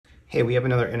Hey, we have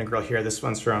another integral here. This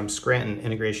one's from Scranton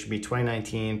Integration Bee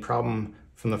 2019. Problem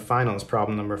from the finals,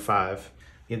 problem number 5.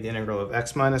 We have the integral of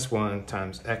x minus 1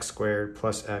 times x squared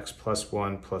plus x plus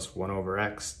 1 plus 1 over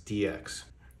x dx.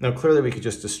 Now clearly we could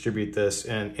just distribute this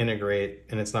and integrate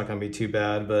and it's not going to be too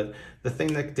bad, but the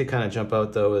thing that did kind of jump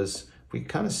out though is we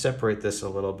kind of separate this a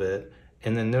little bit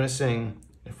and then noticing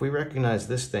if we recognize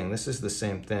this thing, this is the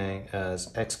same thing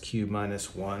as x cubed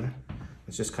minus 1.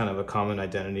 It's just kind of a common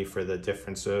identity for the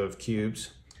difference of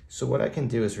cubes. So what I can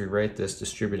do is rewrite this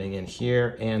distributing in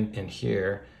here and in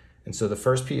here. And so the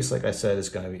first piece, like I said, is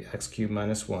going to be x cubed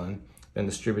minus 1. Then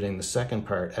distributing the second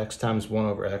part, x times 1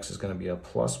 over x is going to be a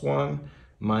plus 1,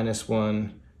 minus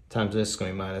 1 times this is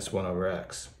going to be minus 1 over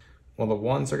x. Well, the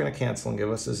 1's are going to cancel and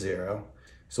give us a 0.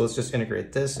 So let's just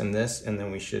integrate this, and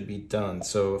then we should be done.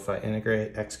 So if I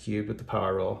integrate x cubed with the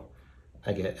power rule,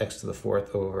 I get x to the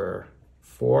 4th over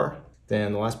 4.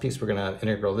 Then the last piece we're going to have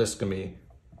integral this is going to be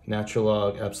natural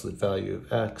log absolute value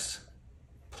of x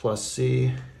plus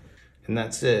c, and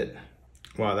that's it.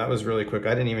 Wow, that was really quick. I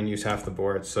didn't even use half the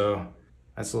board, so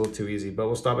that's a little too easy, but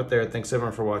we'll stop it there. Thanks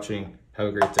everyone for watching. Have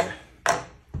a great day.